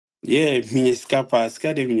Yeah, me escapa,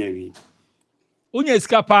 scade me. Unya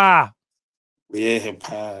escapa. Yeah,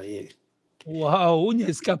 pa, yeah. Wow, unya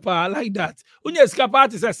escapa, I like that. Unya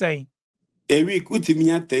escapa is saying. A week with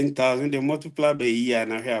me at 10,000, they multiply by year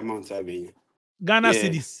and a hair amount of it. Ghana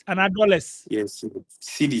cedis and dollars. Yes,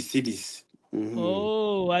 cities.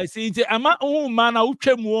 Oh, I see. It's a man out.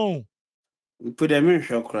 Put them in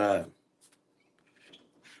shock.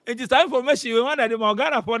 It is time for Messi. We want the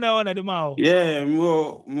Ghana for now on the mouth. Yeah,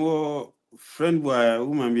 more friend boy,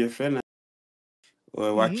 woman be a friend.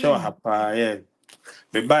 Watch out, hapa, yeah.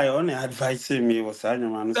 But by only advising me was I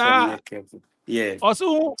man so careful. Yeah.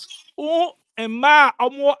 Also, ma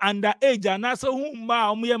omo underage and also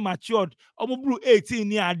ma omo matured omo blue 18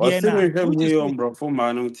 near there na. Which is on bro for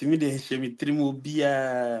man to me they show me 3 more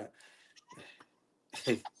beer.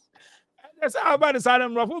 That's how about the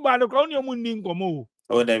Salem Rafu by the crown your moon komo.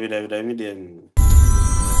 Oh, David, then.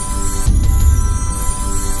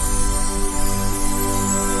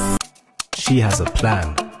 She has a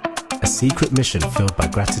plan, a secret mission filled by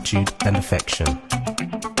gratitude and affection.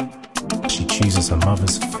 She chooses her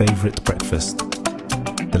mother's favorite breakfast.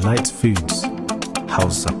 Delight Foods,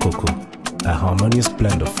 House Sakoko, a harmonious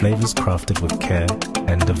blend of flavors crafted with care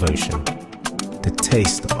and devotion. The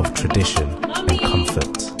taste of tradition and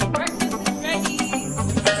comfort.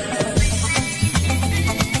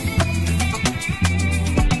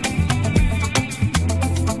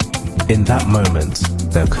 In that moment,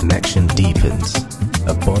 their connection deepens,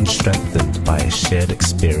 a bond strengthened by a shared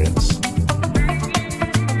experience.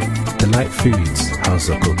 Delight Foods, House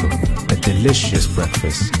Sakoko, a delicious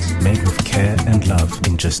breakfast made with care and love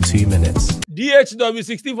in just 2 minutes. DHW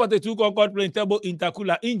 1642 Concord Printable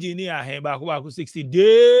Intercooler Engineer Hemba 60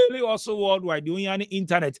 daily also worldwide doing any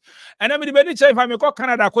internet. And I'm the better if I make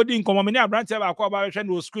Canada coding come on branch about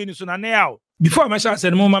screen so now. Before I mention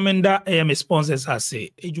said mo mamenda am sponsors I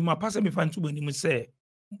say ejuma pass me fan to when say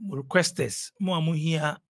requesters mo amu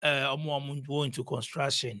here mo go into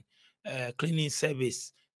construction cleaning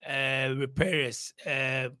service repairers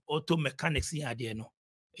auto mechanics here there no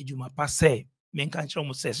ejuma pass say men kan chiro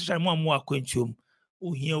mo say especially mo amu akwantuom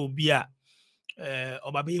o hia obi a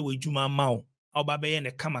obabe we ejuma ma o obabe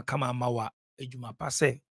ne kama ma wa ejuma pass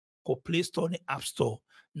say ko Play Store ne App Store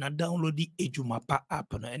na download the Ejumapa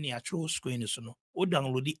app na any actual screen so no o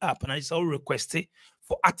download the app na is all requested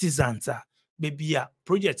for artisans baby a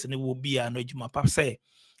project ne will be no Ejumapa say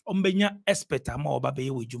ombenya expert ama oba be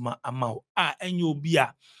we ejuma ama a enye obi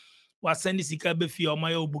a wa send sika be fi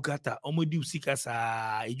oma ya obukata omodi sika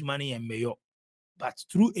sa ejuma ne yemmeyo but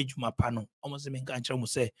through Ejumapa no omo se menka nche mo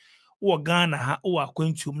say wo Ghana ha o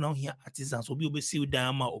akwantum na hia artisans obi obesi dan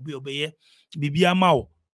ama obi obeye bibi ama o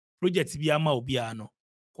project bi ama obi ano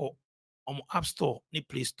ko App Store ni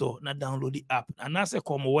Play Store na download the app and na say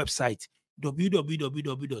ko website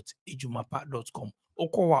www.ejumapa.com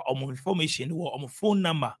okowa information wo phone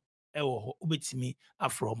number ewo obetimi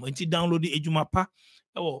afrom enti download the Ejumapa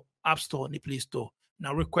ewo App Store ni Play Store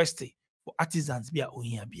na request for artisans bia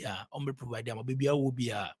ohia bia be provide am bia wo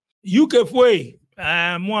bia UK foi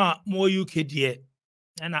mo UK die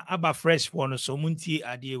na aba fresh for no so muntie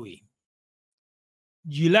ade we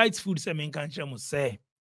Delight Food se men kan chamo say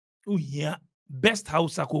here best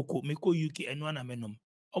house akoko me ko UK eno na menom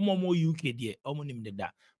omo UK die omo nim de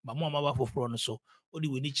da ba mo amaba foforo no so odi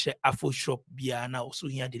we ni che afo shop bia na also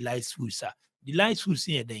here Delight Food sa Delight Food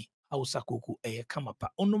se den house akoko kamapa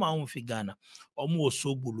ono ma won fi Ghana omo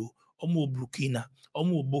osobolo omo Burkina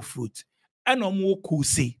omo obo fruit and omo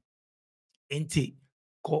kose enti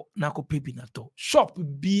ko na ko pepi na to shop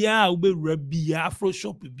bia ube bia afro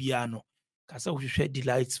shop bia no kasa we share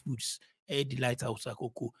Delight Foods Delight house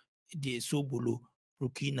akoko de sobolo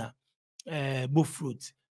Burkina bo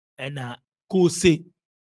fruit na kose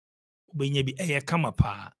obenye bi kama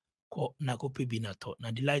pa ko na ko pebi na to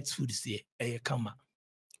na Delight Foods kama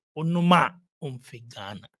onoma omfe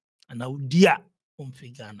Ghana na udia omfe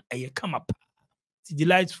Ghana kama pa ti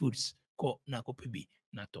Delight Foods ko na ko pebi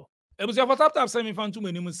na to ebusia for tap say me fan too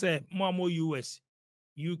many mu say mo US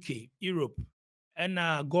UK Europe and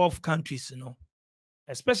Gulf countries no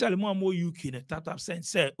especially more UK na tap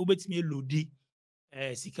say obetimi loadi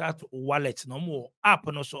sika wallet no more app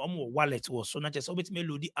no so wallet was so not just obetimi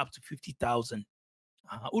loadi up to 50,000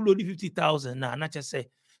 loadi 50,000 na not just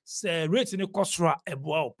say rate no kosra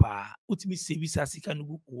eboa opa utimi save sika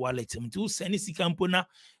no wallet mtu send sika mpo na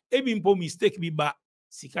ebi mpo mistake bi ba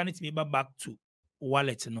sika no timi ba back to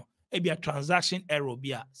wallet no ebi a transaction error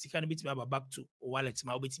bia sika no bitimi ba back to wallet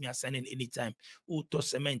ma obetimi send anytime to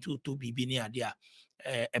cement to bibi ni ade a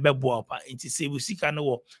ebeboa pa nti say we sika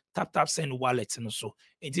no tap send wallet no so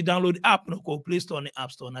nti download app no ko Play Store ne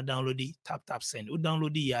App Store na download the tap send o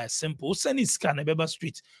download it ya simple send it scan ebeba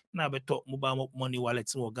street na beto mobile money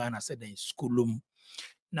wallet no Ghana said then schoolum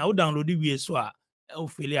na o download it we so a o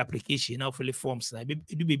fill application na o fill forms na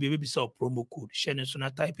do be so promo code share no so na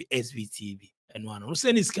type SVTV and one o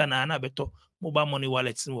send it scan na beto mobile money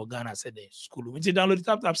wallet no Ghana said then schoolum nti download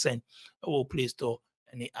tap send o Play Store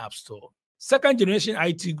and the App Store. Second generation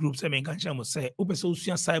IT groups, I mean, can say, open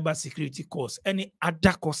solution cyber security course, any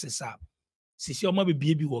other courses are. Since your mother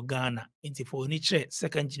baby or Ghana, into for nature,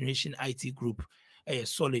 second generation IT group,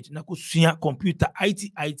 solid. Na computer,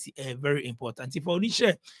 IT, very important. If for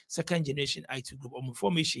nature, second generation IT group,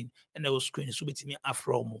 information, and I was screen, so between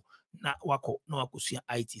Afro, na wako, no wakusia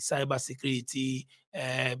IT, cyber security,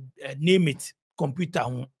 name it, computer,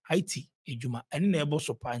 IT, ejuma, and in a boss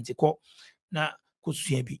of na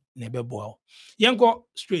kusua bi na ebeboa yenko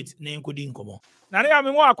straight na yenko di nkomo na ya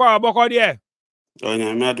me mo akwa aboko de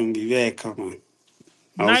onya me adum bi ve kama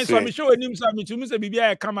nice so me show enim so me tumi se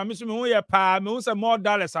bibia e kama me so me ho ye pa me ho se more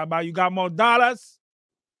dollars about you got more dollars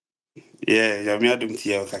yeah me adum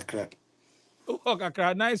tie kakra oh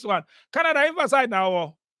kakra nice one Canada emphasize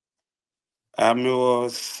now me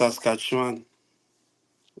was Saskatchewan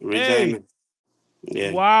Regina hey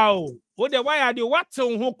yeah wow what the why are the what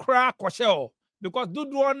ho kra kwhye because do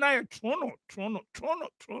na trono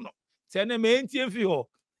tene me entie fi ho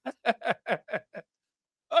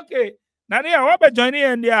okay now there what be joining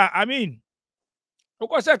in there I mean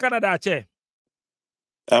of say Canada che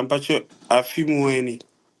ampacho afimu eni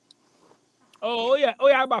oh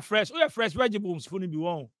yeah about fresh fresh vegetables for be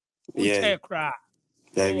one yeah unche cry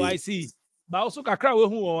oh I David see but also kakra we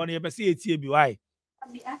hu on e be say etie bi why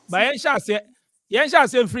but yen sha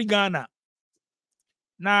say free Ghana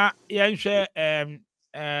na yen hwe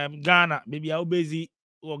Ghana baby a obezi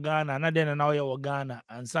wo Ghana na den na wo Ghana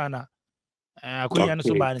ansana akonya no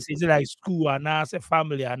so okay ba say like school and say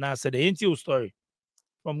family and say the ain't story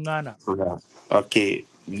from Ghana okay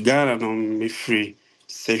Ghana no me free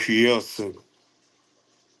Sehioso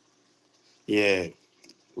yeah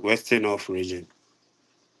Western of region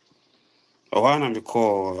Owana me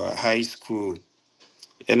call high school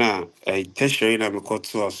and I tertiary na me call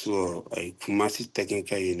to also Kumasi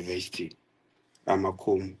Technical University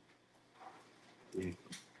Amakom me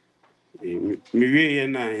we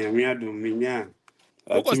na ya me adum me nya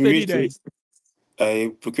who ati study me there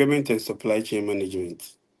procurement and supply chain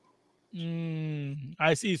management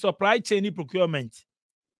I see supply chain procurement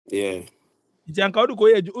yeah nti anka udu ko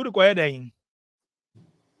ye den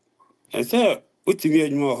I say utimi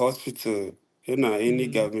adwuma hospital and any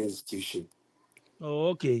government institution oh,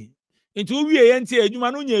 okay. Into we enti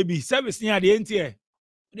adwuma no nya bi service nya de enti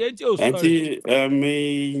oh sorry. Anti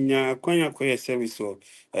me nya kwanya kwa service so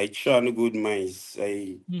I try no good minds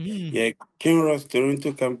I yeah Kinross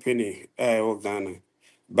Toronto company I work Ghana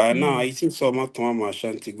but now I think so much to my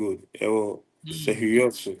Ashanti good so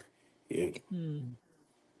yeah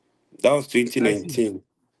that was I see. 2019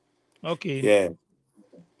 Okay. yeah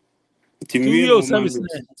To Timwe we oh no service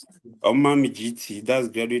there. mami GT that's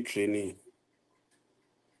graduate training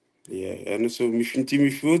yeah and so me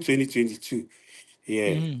 2022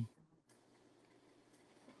 yeah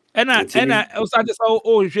Ena o start say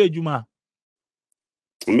oh hwe adwuma.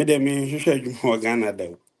 me dem me hwehwe adwuma Ghana da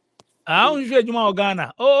Ah o hwe adwuma o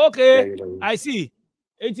Ghana. Oh okay. yeah I see.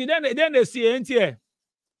 Enti then they see enti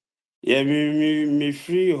yeah, me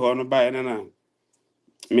free on by na.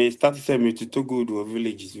 Me start say me to go to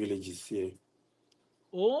villages, yeah.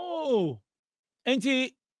 oh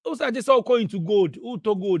enti o start say going to gold, who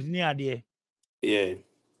to gold near there. Yeah.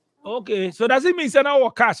 Okay, so does it mean say now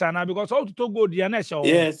cash now because all to gold there na show.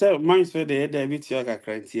 Yeah, so mine for the head bit your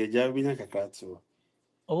kakra tie ja bi na kakra to.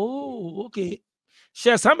 Oh, okay.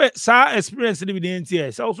 Share some experience in the NTS.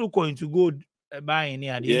 It's also going to go buying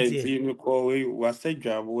near the Yeah, NTS. see me call we was say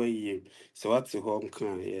job we so what's the home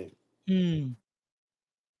can yeah.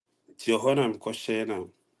 Ti ho na me ko share na.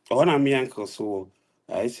 Ho na me uncle so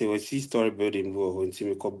I say we see story building bo ho nti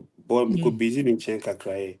me ko busy me chen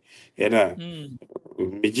kakra yeah. Yeah na.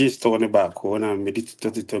 Me just store ne back ho na me dit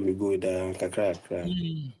to me go da kakra kakra.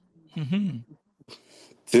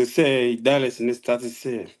 To say Dallas in start to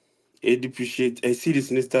say it depreciate. I see this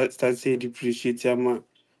in start say depreciate. Yama,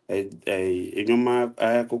 you know my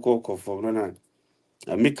I coco for no na.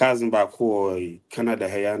 I make cousin back or Canada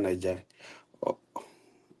here Niger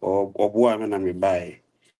or boy I me buy.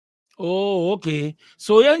 Oh, okay.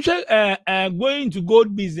 So you going to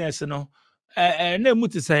gold business, you know. na mu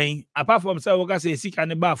te saying apart from say we say sika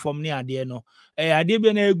ne ba from ne ade no ade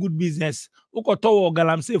bi na good business ukoto wo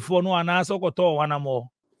galamsey fo no ana so ukoto wana mo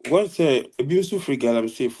What's a abuse free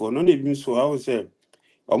galamsey for? No, abuse for I would say.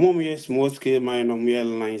 Yes, small scale mine no more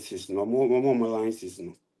alliances, no more alliances,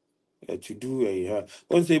 no. To do a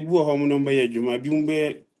once a boo home number, you might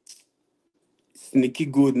be sneaky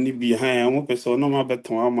good, ni behind, I'm person no more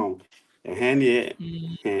better amount. A handy,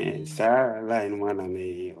 sir, line one and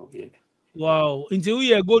a wow until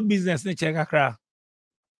we a good business ne check akra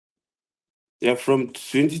yeah, from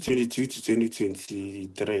 2022 to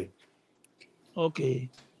 2023. okay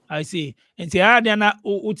I see until ade na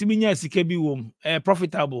utimi nya sika bi wom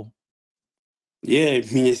profitable Yeah,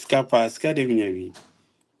 me scapa, scademy.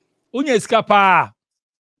 unya sika pa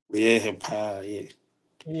Yeah, yeah.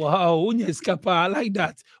 wow unya sika pa like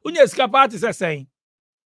that unya sika pa to say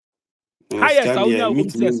highest Scandia, unya wom meet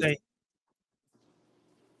to me. say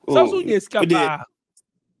so Oh, unya sika pa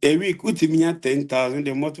a week, put me at 10,000,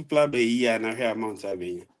 they multiply by a year and a half amount of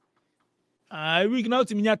being. week now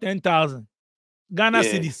to me 10,000 Ghana Yeah,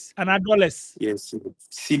 cedis and dollars. yes,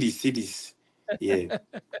 cities. Yeah.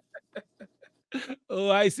 Oh,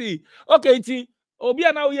 I see. Okay, T.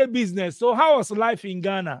 Obia now your business. So how was life in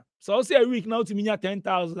Ghana? So I'll say a week now to me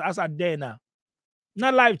 10,000 as a day now.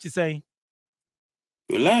 Not life to say.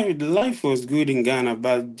 Life was good in Ghana,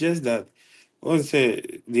 but just that, once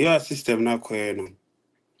the other system now,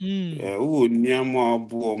 who near more,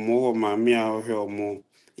 more, mammy, or more.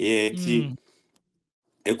 Yeah, Mm.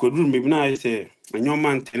 a could room, maybe now I say, and your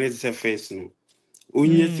man tennis a face no.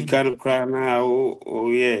 Only to Mm. kind of cry now,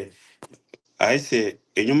 oh, yeah. I say,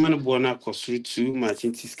 and your man born up cost too much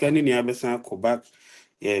into scanning the Abyssal go back,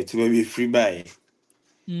 yeah, to be free by.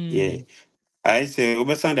 Yeah. Mm. I say,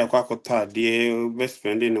 Obersan the Quackota, dear, best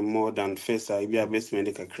spending more than first, I be a best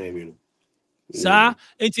spending a craving. Sir,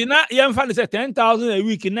 it's not young fan say 10,000 a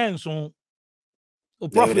week in then so o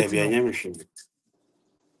Never profit be a no. yamishing.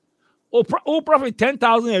 O profit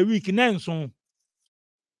 10,000 a week in then so.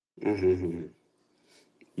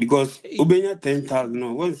 Because Ubenya 10,000,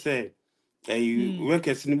 no one say, you Mm. work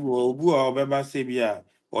as Nibu or Baba Sabia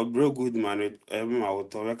or Bro Goodman,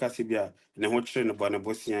 out or Weka Sabia, and then watch train about a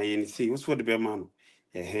Bosnia and see what's for the Beman.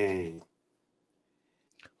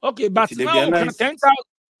 Okay, It's but the be now a we can nice.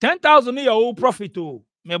 10,000 your own profit oh.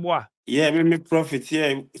 Me boy. Yeah, me profit,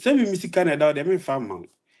 yeah. Send me Missy Canada, they may farm.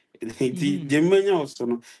 The mania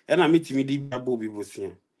also, and I meet me the Bobby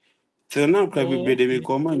Bosnia. So now, crabby Oh, baby, okay. me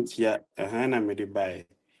comment, yeah, a hand I made it buy.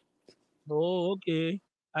 Oh, okay.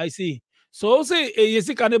 I see. So say you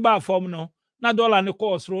see can form no. Na dollar ne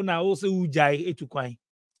course ro na o say ujai etukwan.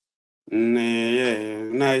 Yeah,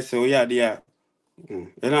 nice, so yeah, yeah.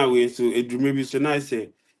 And I way so it maybe so nice,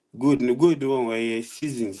 good, no good one where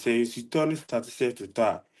season says you turn start set to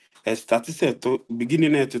tar. A start set to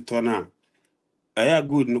beginning to turn out. I are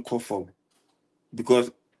good no call form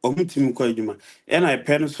because omutim ko adwuma. And I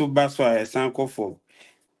pen so back so I san call form.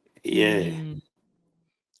 Yeah.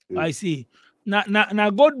 I see. Na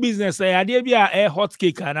good business ade bi a hot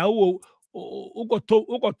cake na wo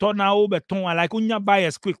uko to na wo beton like unya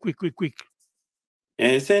buyers quick.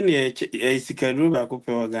 And send a sikadru back up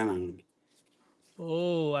Ghana.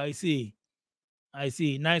 Oh, I see. I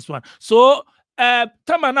see. Nice one. So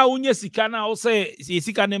tama na unya sika na wo say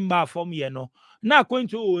sika ne mba form ye no. Na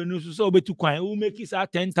kwento o enu so obetu kwan. We make it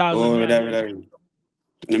 10,000 Oh, ya no. that.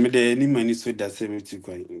 Let me the any money so that same to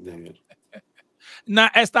quite. Na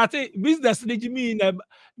start business ni jimi na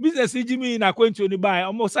business ni jimi na kwento ni buy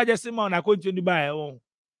almost suggest ma na kwento ni buy oh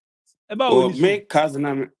e ba Oh, oni so make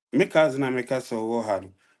cousin make us so hard.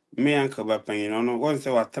 Me uncle Bapan, no, once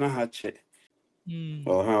I was trying to check.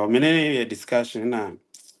 Oh, how many a discussion now.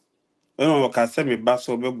 Oh, can send me back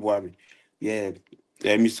so big boy. Yeah,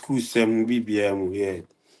 me school sem BBM, yeah.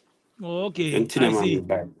 okay And Tina me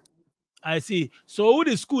back. I see so who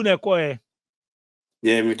the school na ko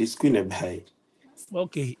Yeah, me the school ne buy.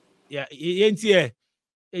 okay yeah yenti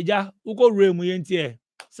eja uko remu yenti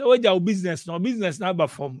so we ja business no business na ba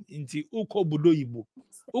from nti uko budo yibo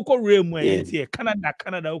uko remu Yeah. yenti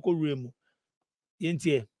Canada uko remu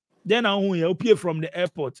yenti then I who you pay from the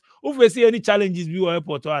airport if we see any challenges be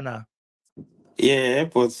airport or na Yeah,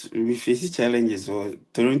 airports we face challenges or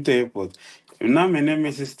Toronto airport. Now my name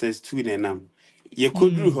is sisters too then. You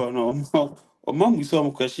could do her no or mom with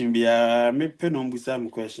some question be me pen on with some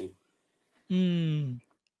question.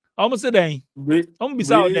 almost then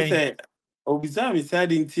bisa We then say Obizam is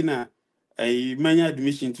adding Tina a manual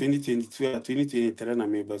admission 2022 or 2023 na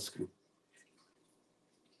me school.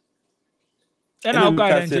 and And I I'm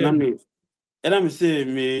go say na then me and I'm say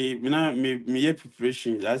me year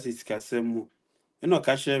preparation as it's casemo. You know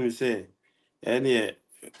cashier me say Any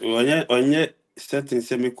onye certain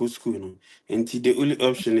semi school no. Until the only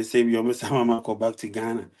option is say we almost have go back to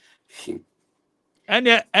Ghana.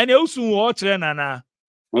 Any usu watch na.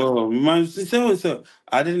 Oh, man, so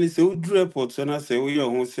I didn't say who drew airport so I say we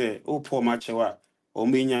who say oh poor machewa or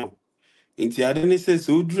me. Nti ade ne sɛ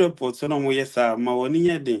sɛ woduru airport sɛ na ɔmoyɛ saa ma wɔne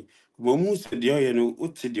nyɛ den ma ɔmu sɛ deɛ ɔyɛ no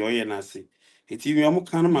wote deɛ ɔyɛ no ase nti mi ɔmo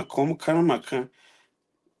ka no maka ɔmo ka no maka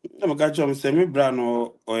na meka kyerɛ ɔmo sɛ me bra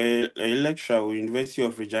no ɔyɛ lecturer wɔ University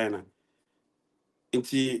of Regina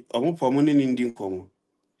nti ɔmo pɔ ɔmo ne ne ndi nkɔmmɔ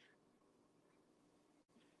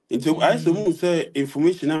nti ayɛ sɛ ɔmo sɛ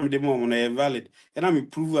information na mede ma ɔmo no ɛyɛ valid ɛna me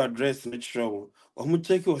prove address no kyerɛ ɔmo ɔmo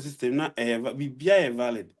check wɔ system na ɛyɛ biribiara yɛ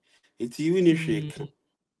valid nti wo ne hwee ka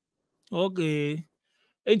Okay.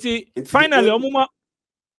 Nti nti finally omuma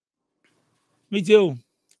me too.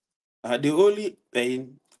 the only ade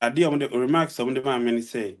ɔmo de remarks ɔmo de ma me ne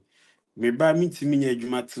sɛ me ba me ntimi nya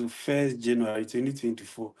adwuma till 1st January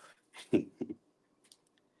 2024.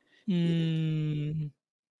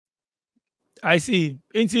 I see.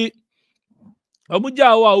 Nti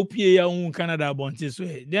omuja wa upie ya un Canada abonte so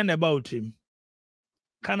then about him.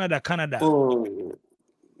 Canada. Oh,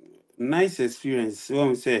 nice experience.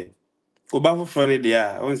 One say, go back for Friday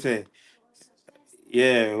there. One say,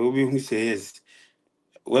 yeah, we who say yes.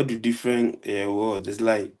 What do different world? It's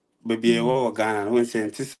like baby a war Ghana. One say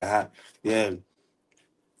this yeah.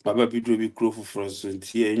 Baba bi do bi crow for us.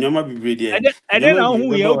 Yeah, nyoma bi bread there. And then Nyoma bi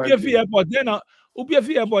who ye baba wa. upie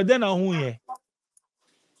fi airport then who ye.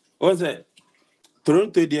 One say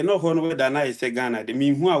Toronto dey no ho no we da na say Ghana. De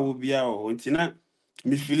me hu a wo bia o. Nti na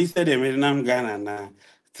me feel say dem nam Ghana na.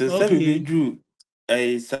 To say me be Okay. drew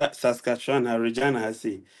Saskatchewan and Regina I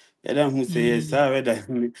say. Yeah, that who say yes, I read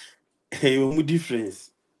that hey,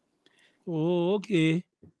 difference. Oh, okay.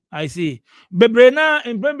 I see. Bebrena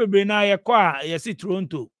in Bebrena ye kwa ye see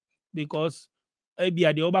Toronto because ebi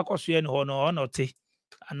ade obakọ so ye no no not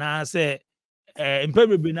and I say in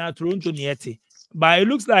Bebrena Toronto niete. But it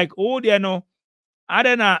looks like oh there no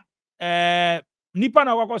adena nipa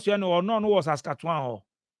na wakọ so ye no was Saskatchewan ho.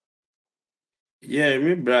 Yeah,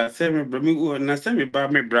 me bra, say me bra, me na say me ba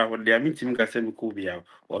me bra what there me team ka say me ko bia.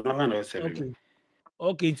 Or no han o say me. Okay.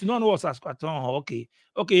 Okay, it's no was Saskatchewan ho. Okay.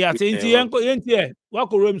 Okay, yeah, say Yeah, nti yenti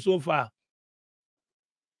wako room so far.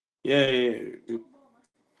 yeah.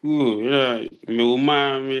 Ooh, yeah. Me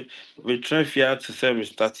woman me try fear to say me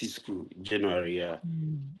start school January, yeah.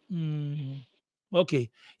 Okay.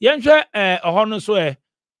 Yenhwe ho no so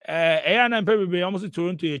na mpa bebe almost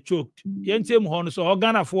Toronto ye choked. Yentem ho no so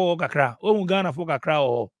Ghana for kakra. Ohun Ghana for kakra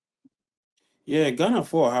o. Yeah, Ghana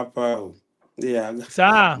for hapa. Yeah,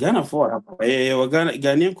 Sa Ghana for hapa. Yeah, we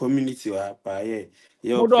Ghanaian community hapa. Yeah.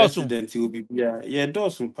 Your modoso. president will be yeah,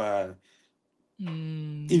 doesn't pa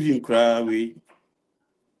Mm. even cry we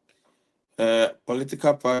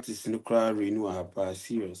political parties in the crowd renew hapa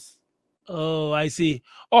serious. Oh, I see.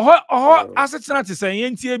 Oh asetena te say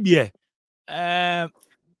yentie bie.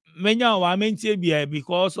 Menya wa mentie bie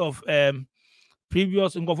because of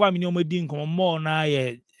previous nkofo amini omedi nkomo more na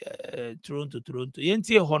ye Toronto.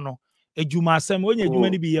 Yentie ho no adwuma asem onya adwuma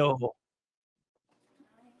ni bi ye ho.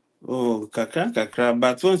 Oh, kakra.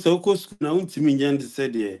 But once I go school now, ultimate and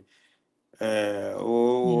said yeah.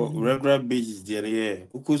 Regular basis there yeah.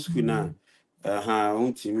 Uko school now.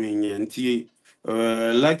 Ultimate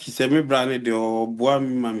and like you said, me brand the boy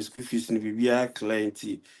me my school fees ni bibi client.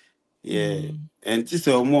 Yeah. And this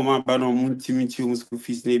more man ban on ultimate school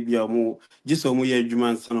fees ni biya more. Just more year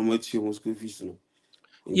juman son of what school fees no.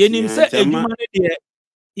 Yenim se Ama adwuma ne de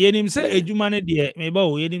yenim se yeah. adwuma ne de me ba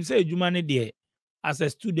o yenim se adwuma ne de as a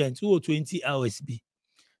student who 20 hours bi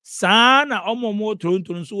saa na omo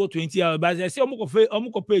Toronto so 20 hours but say omo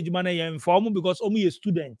ko pay adwuma ne yen for omo because omo ye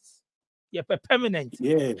students ye permanent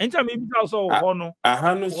Yeah. enta me bi so ho no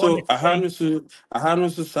ho ne sen Aha no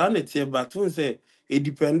so saa na tie but won say e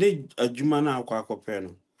depend adwuma na akwa akopɛ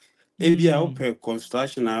no ebi a wopɛ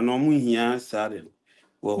construction na no mu hia sare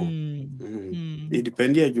wo e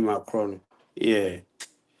depend adwuma kro no yeah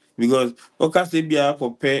because oka say bia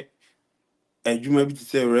akopɛ adwuma bi te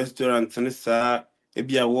say restaurant ne saa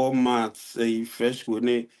ebi a Walmart say fresh go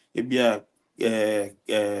ne ebi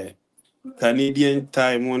a Canadian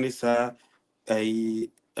time one saa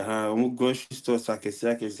grocery store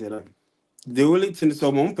akɛse na the only thing is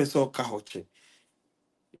one person ka hoche.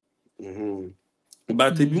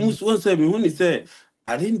 But if you must say me when say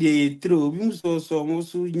I didn't dey throw you so so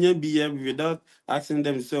nya be without asking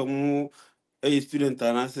them so mo a student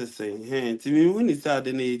and answer say hey to me when say I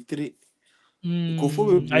didn't three ko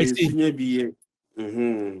for I be see. sunya be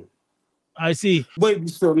I see. boy bi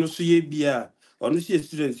so no so ye bia ono so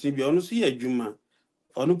student ni bia ono so ye adwuma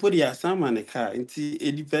Onu put the assignment a car.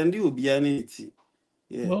 It depends on the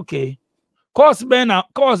yeah. Okay. Course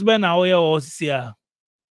ben away or sia.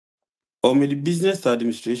 Or me the business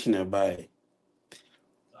administration I buy.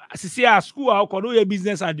 Sia school I could do your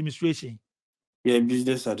business administration. Yeah,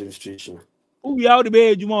 business administration. Who we out the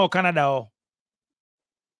bay Juma or Canada or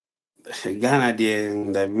Ghana there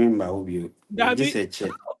and I remember who you. Just Dabi. a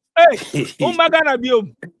check. Hey, oh my Ghana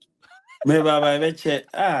biom. Me baba check.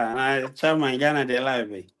 I chairman Ghana de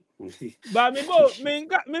live. But me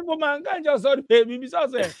bo man can just pay me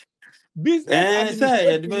say business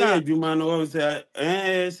Say the administration be na. adwuma no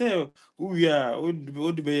say say we are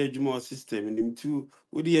would be adwuma system nim too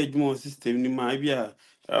would the adwuma system nim ma bia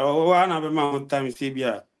na be ma time say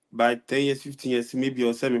bia by 10 years 15 years maybe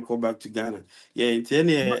or say me go back to Ghana yeah it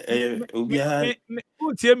any obi ha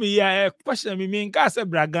Who tell me yeah question me nka say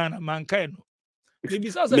Bragana man kind no. Maybe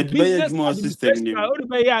so say me the be business adwuma system administration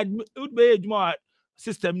nim would be Juma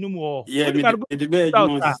system no more. yeah Would me you go the be out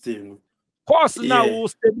adwuma system course now yeah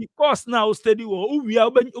will study wo we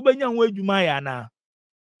ubenya ho adwuma ya na.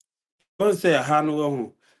 don't say ha no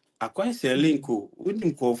ho akwa say link o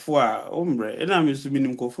wonim kofo a ombre na me so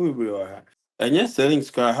minim kofo bebre o ha enye selling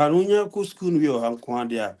ska ha no nya ko school we o ha nko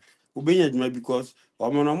ade a obenya djuma because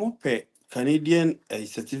omo no mo pe Canadian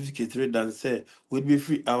certificate read and say would be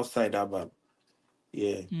free outside aba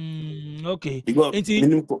yeah Okay. because Enti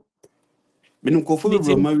minim kofo bebre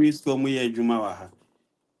meeting ma we school mo ye djuma wa ha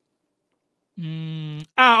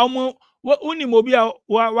omo uni mo bia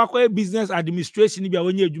wa business administration bia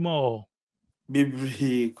wonye adwuma o.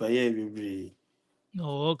 bebre kwa ye bebre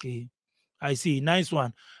Oh, okay. I see. Nice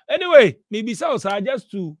one. Anyway, maybe so just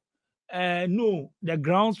to know the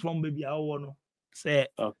grounds from baby I want to say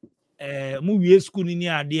mu wie school ni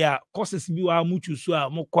ade a courses bi wa mu chusu a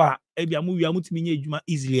mo kwa e bia mu wie amutimi nya adwuma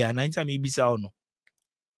easily and nta me bisa o no.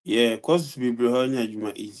 yeah cause bebre ha nya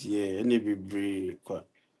djuma easy yeah any bebre kwa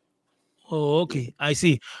Oh, okay. I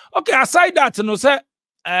see. Okay, aside that, no say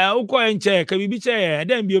uko enche ka bibi che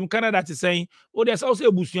then biom Canada to say oh there's also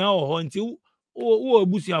ebusuan o ho nti wo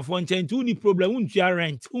ebusuan fo nche nti uni problem untua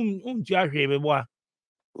rent untua hwe beboa.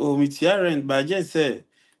 oh me tia rent but just say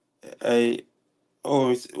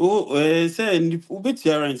oh say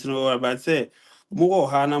ubetia rent no but say mo wo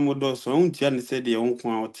ha na mo do so untia ne say de won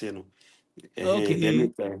kwa wote no de Okay.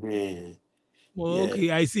 make yeah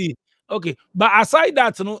Okay, I see. Okay, but aside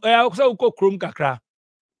that, no, also uko chrome kakra.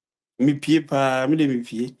 me pie pa me de me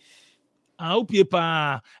pie Ah, upie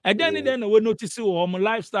pa. And then we notice wo mo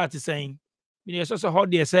lifestyle to saying. Me yes so how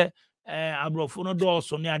dey say abrofo no do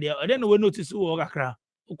so ne ade. And then we notice wo kakra.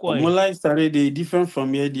 Uko mo e. life started dey different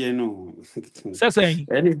from here there no Say saying.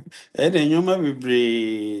 any nyoma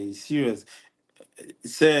be serious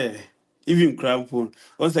say even crampon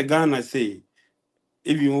once a Ghana say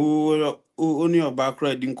even only your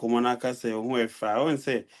background din komo na ka say ho e fa on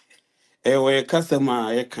say we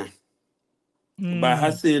customer e kan ba ha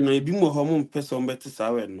say no ebi mo ho mo mpese o mbete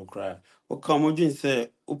sa we no kra o ka mo dwen say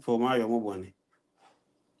upo ma yo mo bone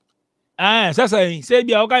Ah, say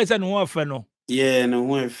bia o ka say no ofa no. yeah no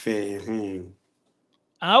ho e fe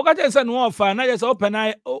Ah, o ka say no ofa na just open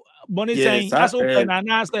na boni saying yes as open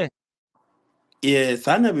na say. yes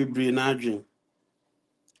ana be bre na adwen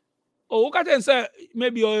Oh, o ka say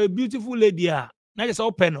maybe you're a beautiful lady na just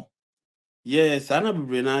open no. yes ana be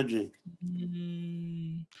bre na adwen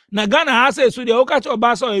Na Ghana ha say so dey o catch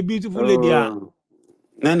oba so a beautiful lady a. oh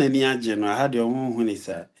na ni agye no ha de o ho hu ni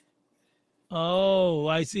sa Oh,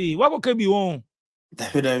 I see. What could be one?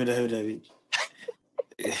 David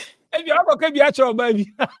If you have a catch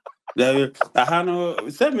baby. David aha no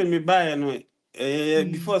say me buy no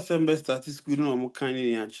before December start school no mo kan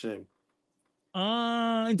ni akere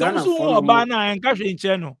Então Ghana so for no oba mo na enka hwe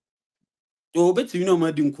nche no. o betimi no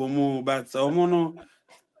ma di nkomo but omo no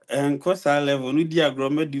and cost our level no di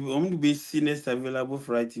agroma di be see next available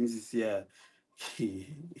for items this year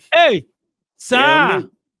Hey, yeah sir.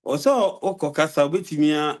 also okokasa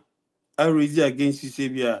betimi a raise against you say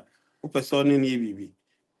bia o person ni bibi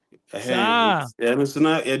Sir. no so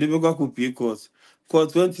na e dey go copy course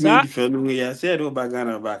 20 me Sir. different no ya say do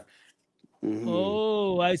bagana back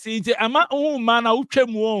Oh, I see. It's ama man na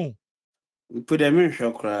utwam won. put them in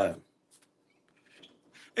shokra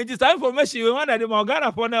It is time for me we want them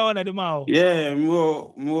Ghana for na one them out. yeah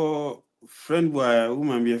more friend boy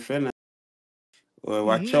woman be a friend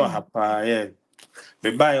watch your hapa yeah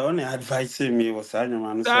me buy only advice me was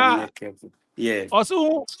anyama no say me Sir. careful yeah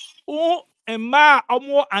Also who ma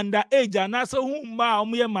omo under age and also who ma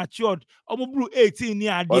omo matured omo bru 18 ni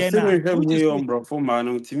o ade se na. me hwe Which mu is yo mbrofo ma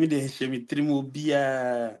no timi de hye me trim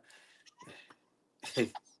obia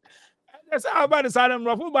that's how about the silent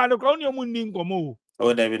rough by the crown you mun nin komo.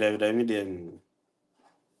 Oh, David.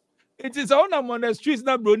 It is on on the streets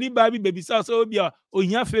na broni baby so be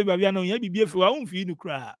ohia fe baby na ohia bibie fe wa unfi nu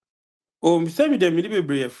kra. Oh, send me them, me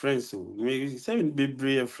be friends. So, me send me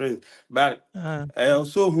be friends. But I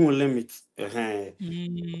also who limit.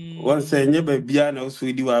 Once say never be an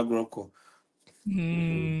also do agroko.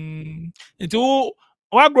 It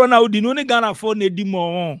wa grow na odi no ne Ghana for na di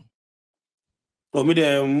mo. Oh, me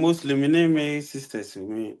the Muslim name me sisters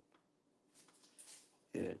me.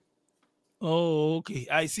 Yeah. Oh, okay.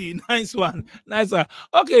 I see. Nice one. Nice one.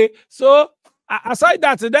 Okay. So aside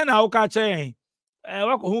that, then I'll catch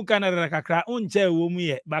who Canada kakra unche wo mu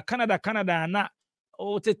ye. But Canada na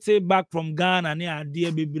o tete back from Ghana ne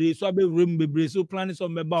ade bebre so abe room bebre so planning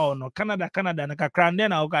some meba no Canada na kakra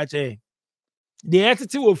then I'll catch the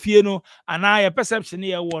entity wo fie no ana your perception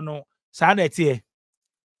ye wo no sa na tie.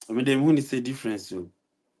 I mean, the moon is a difference. So.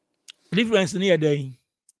 Difference near there.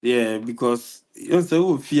 Yeah, because you say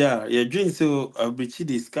oh fear, your drink so abrichi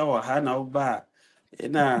this cow hana uba.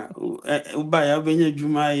 Na uba ya benye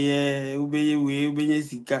juma ye ubeye we ubenye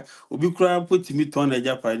sika ubi kura put me turn a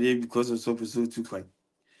japade because of so too fine.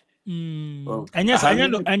 And yes, I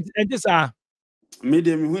know and this made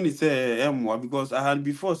them when he say because I had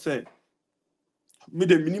before said made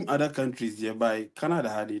them in other countries here by Canada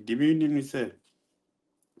had it. The meaning say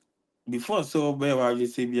before so where I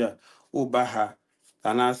just say bia oh baha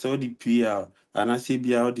and I saw the PR and I say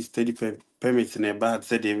bia all the study permits in a bad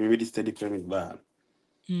said they made the study permit bad.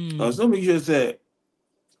 Also make sure say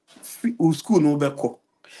school no beko.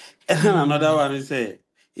 And another one say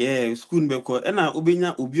yeah school beko and I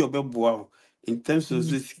ubinya ubi obeboa in terms of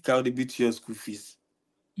how they beat your school fees.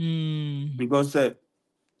 Because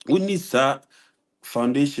we need that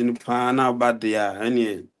foundation plan about there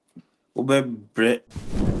any bread.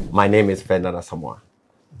 My name is Fernanda Samoa,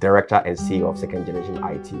 Director and CEO of Second Generation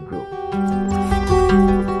IT Group.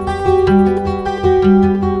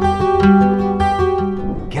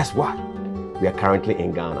 Guess what? We are currently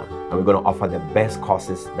in Ghana and we're going to offer the best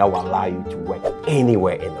courses that will allow you to work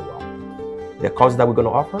anywhere in the world. The courses that we're going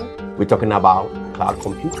to offer, we're talking about cloud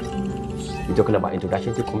computing, we're talking about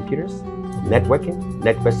introduction to computers, networking,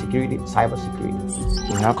 network security, cyber security.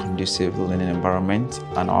 We have a conducive learning environment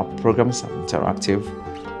and our programs are interactive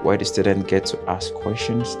where the students get to ask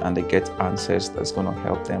questions and they get answers that's going to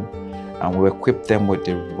help them, and we equip them with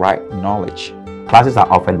the right knowledge. Classes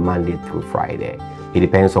are offered Monday through Friday. It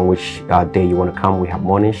depends on which day you want to come. We have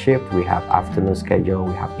morning shift, we have afternoon schedule,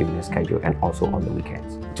 we have evening schedule, and also on the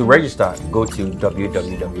weekends. To register, go to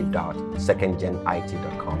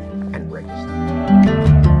www.secondgenit.com and register.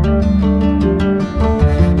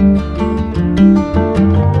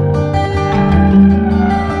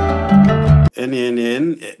 And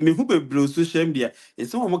me who be blue social media.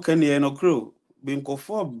 It's some more can no crow. Being go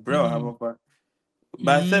for bro,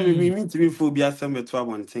 but say me mean to me phobia some to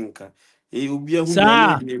one thinker. It will be a who is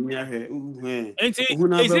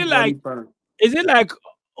it like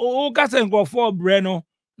oh kasen go for breno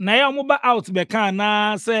na ya mo ba out be kan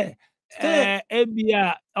na say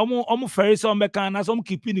ebia omo ferry some be kan na some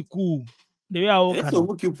keep it cool the way I walk so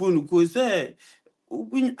we keep on go say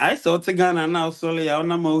I saw to Ghana now so ya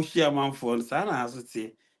na ma ohia man for sana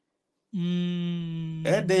asoti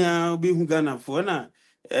then be who Ghana for na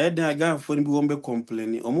then Ghana for ni bi won be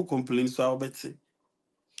complain omo complain so obeti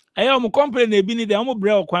omo complain e bi ni de omo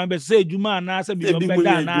bre okwan be say ejuma na say bi be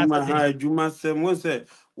da na say ejuma say mo say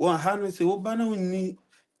one hanu say wo ba na uni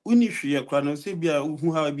hwe kra no say bia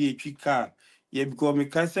hu ha bi etwi car ye because me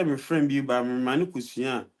ka say me friend bi ba me manu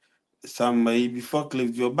kusua somebody before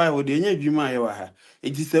cliff your buy wo de nya dwuma ye wa ha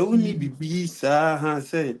enti say uni bibi sa ha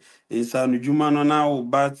say insanu dwuma no na wo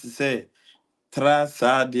ba say tra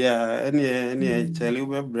sa dia ene chele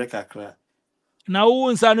we break akra na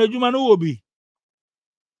wo insanu dwuma no wo bi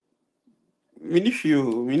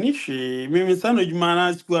Minishi, mimi sana juma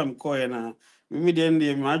na siku amkoe na mimi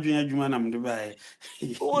de ma adwenya juma na mde bae.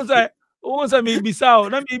 Who say me bisao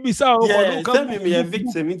na me bisao ko no Yeah, me a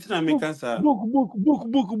victim intina me cancer. Book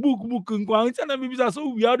nkwa intina me bisao so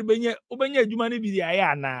we out benye obenye adwuma ne bi dia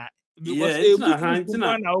ya na because Yeah, book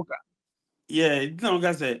na oka. Yeah, it's not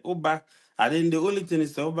gonna say oba. I then the only thing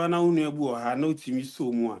is oba na unu ebu ha no timi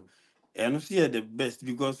so mu a. And see the best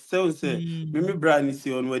because say me brand is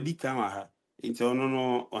on wadi kan ha. It's on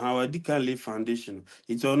no ha wadi kan lay foundation.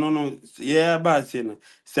 It's on no yeah ba say no.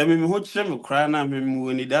 Say me ho kire me kra na me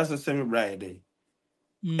mu ni that's say me bride.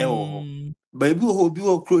 Ewo. Baby ho bi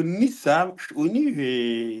o kro ni sa oni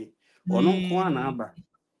hwe. Ono nko na aba.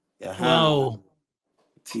 Wow.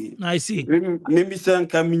 I see. Maybe some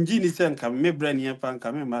coming genius and come me brand here pan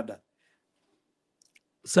come mother.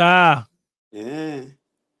 Sir. Yeah.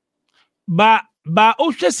 But Ba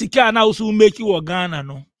ohwe sika na also make you Ghana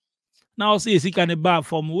no. Na also sika ne ba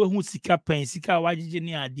from we hu sika pen sika wagege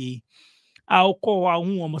ne ade. A ukọ wa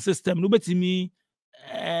hu o system no betimi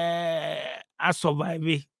a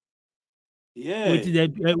survive. Yeah. With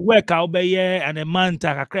the work out be and a month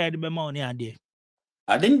kakra de be ma oni ade.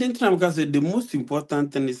 I didn't think because the most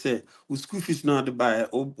important thing is say school fees not to buy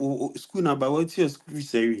or school now buy what's your school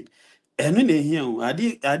fees every. And then here I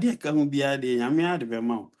did come be a day, I mean I the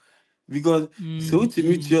amount. Because so to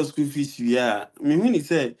meet your school fees you are. I mean when he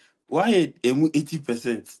said why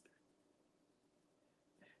 80%.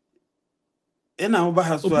 And I over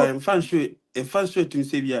has why I'm fan sure to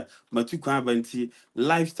say yeah, but you can't banty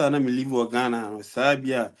lifestyle na me live or Ghana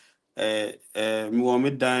Sabia me wo me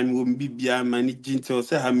dan wo bibia managing to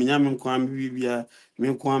say ha me nyam nko am bibia me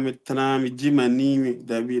nko am tena me gimani me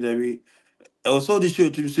dabi also the show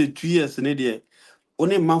to say 2 years ne de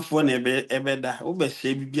only manfo na ebe da wo be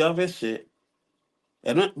share bibia be share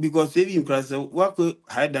and because saving class what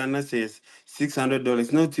high dana says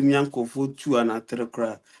 $600 now to me uncle for 2 and 3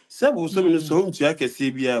 cra so so to ake say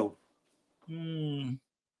bia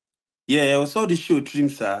yeah I saw the show trim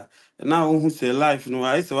sir now who say life no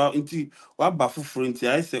I say into what bafu front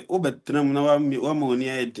I say obetram na wa money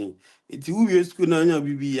edin it we school na nya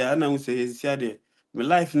bibia na who say sia de my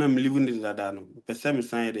life na me living the dada no pese me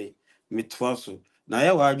san de me twaso na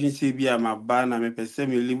ya wa adwin say bia ma ba na me pese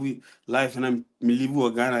me live life na me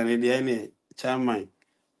live Ghana na de na chairman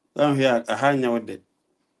I'm here a hanya with it.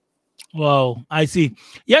 Wow, I see.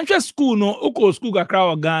 Yancha school no uko school kakra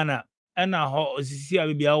wa Ghana ena ho osisi a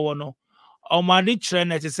bibia wo no. Omade kire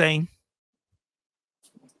na te saying.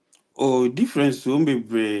 Oh, difference won't be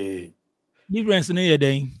brave. Difference no ye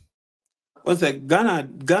den. What's a Ghana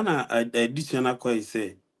additional quite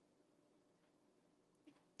say.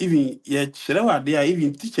 Even yet, Shrewa there,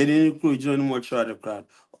 even teacher didn't include John much of the crowd.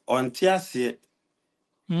 On Tiasia,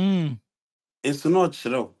 it's not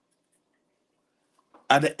Shrew.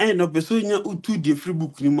 At the end of the Sonia, who two the free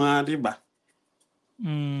book, you ma riba.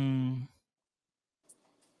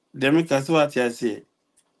 They make us what I say.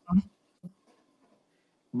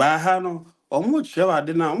 Bahano, or much Shrewa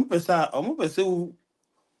dinner, almost pesa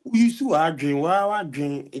who used to our dream, wow,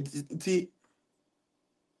 dream. It's me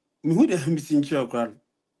who the missing your crowd.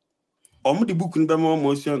 The book in more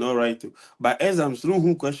motion, all right. But exams, no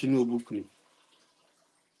who question no book.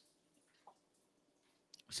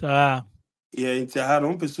 So Yeah, it's a hard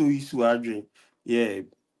one person used to drink. Yeah,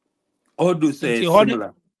 all those say into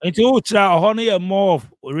similar. ultra honey more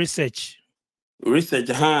of research. Research,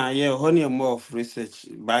 yeah, honey more of research.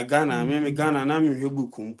 By Ghana, I mean Ghana, na me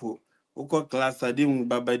book kumpo. Oko class I didn't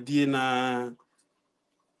babadi na.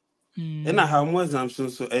 And I have more exams so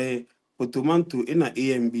potomanto in a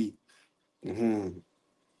AMB.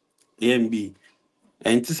 AMB.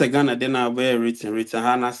 And this a Ghana then I wear written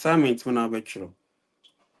an assignment when I bet you.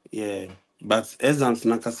 Yeah, but exams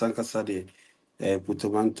nakasankasa de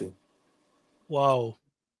potomanto. Wow.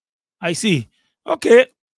 I see. Okay.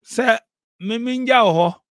 So meminja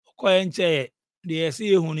ho ko enche de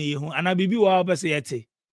see hu ni hu ana bibi wa be se yete.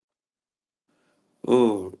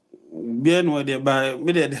 Oh, bien what they buy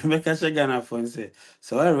me the make a Ghana phone say.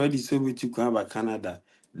 So I already saw me to come back Canada.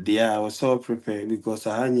 There I was so prepared because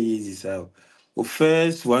I had easy so.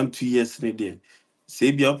 First 1-2 years in there.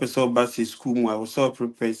 Say be up so bus school I was so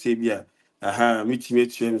prepared say be meet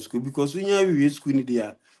you in school because when you school in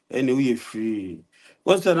there anyway free.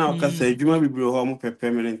 What's that now can say you might be home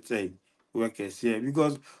permanent say workers here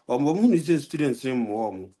because moon is students in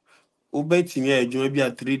more. Obetting yeah, you be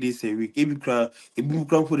 3 days a week. Every crowd, a book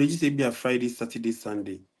crowd for register be a Friday, Saturday,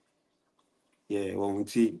 Sunday. Yeah, one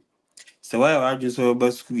see. So why I just saw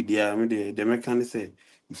about school there, I mean the mechanic say,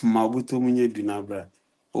 Mabuto Munye Dunabra.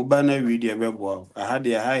 Obana read a web. I had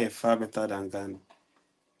a higher far better than Ghana.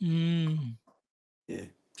 Yeah.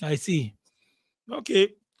 I see.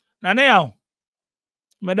 Okay. Na now,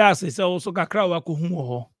 meda say so kakra wa ko hu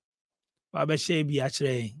ho. Ba be share bi a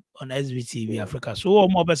kire on SBTV Africa. So o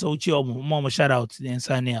mo be so uchi o mo shout out then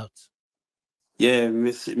sign out. Yeah,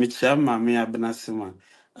 Miss Chama, me Abnasima.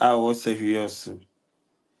 I was a also.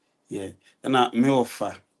 Yeah. And I me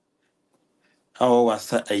offer. I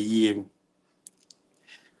was a year.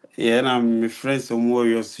 Yeah, and I'm my friends some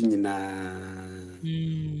warriors in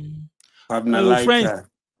Pabna Your friends.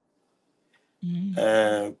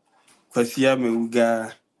 Lighter. Kwasia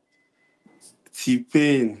Meuga,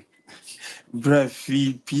 T-Pain,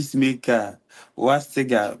 Brafi, Peacemaker,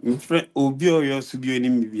 Wastiga, my friend Obio, your Subio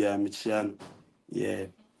Nimibia, Michian. Yeah.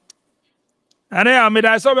 And then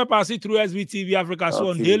I saw me pass it through SBTV Africa so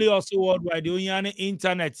on Okay. daily also worldwide the only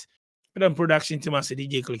internet Then production team as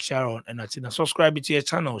DJ Click Sharon and that's subscribe to your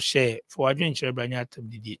channel, share for our joint share brand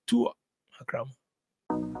DD tour.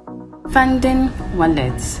 Funding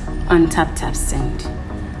wallets on TapTapSend.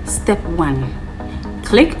 Step 1.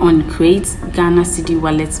 Click on Create Ghana Cedi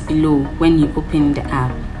Wallets below when you open the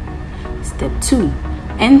app. Step 2.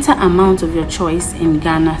 Enter amount of your choice in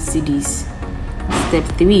Ghana Cedis. Step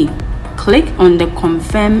 3. Click on the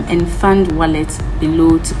Confirm and Fund wallet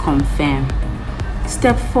below to confirm.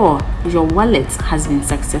 Step 4. Your wallet has been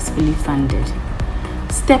successfully funded.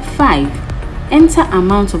 Step 5. Enter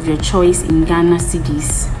amount of your choice in Ghana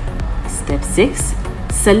Cedis. Step 6.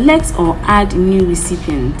 Select or add new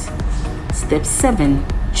recipient. Step 7.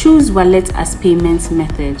 Choose wallet as payment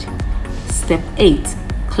method. Step 8.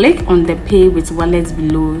 Click on the Pay with Wallet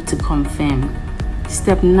below to confirm.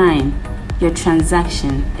 Step 9. Your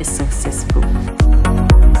transaction is successful.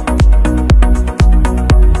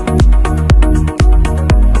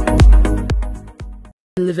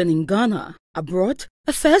 Living in Ghana, abroad,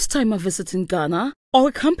 a first-timer visiting Ghana, or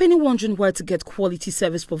a company wondering where to get quality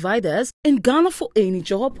service providers in Ghana for any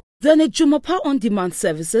job, then Ejumapa On Demand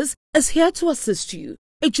Services is here to assist you.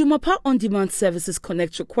 Ejumapa On Demand Services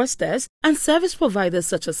connect requesters and service providers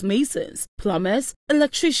such as masons, plumbers,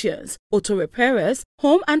 electricians, auto repairers,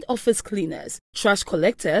 home and office cleaners, trash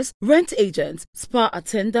collectors, rent agents, spa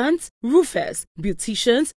attendants, roofers,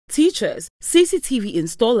 beauticians, teachers, CCTV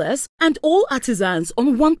installers, and all artisans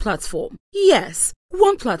on one platform. Yes,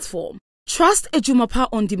 one platform. Trust Ejumapa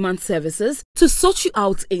On Demand Services to sort you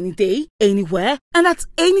out any day, anywhere, and at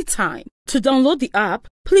any time. To download the app,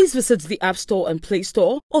 please visit the App Store and Play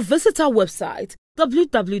Store or visit our website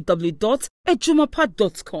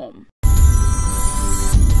www.ejumapa.com.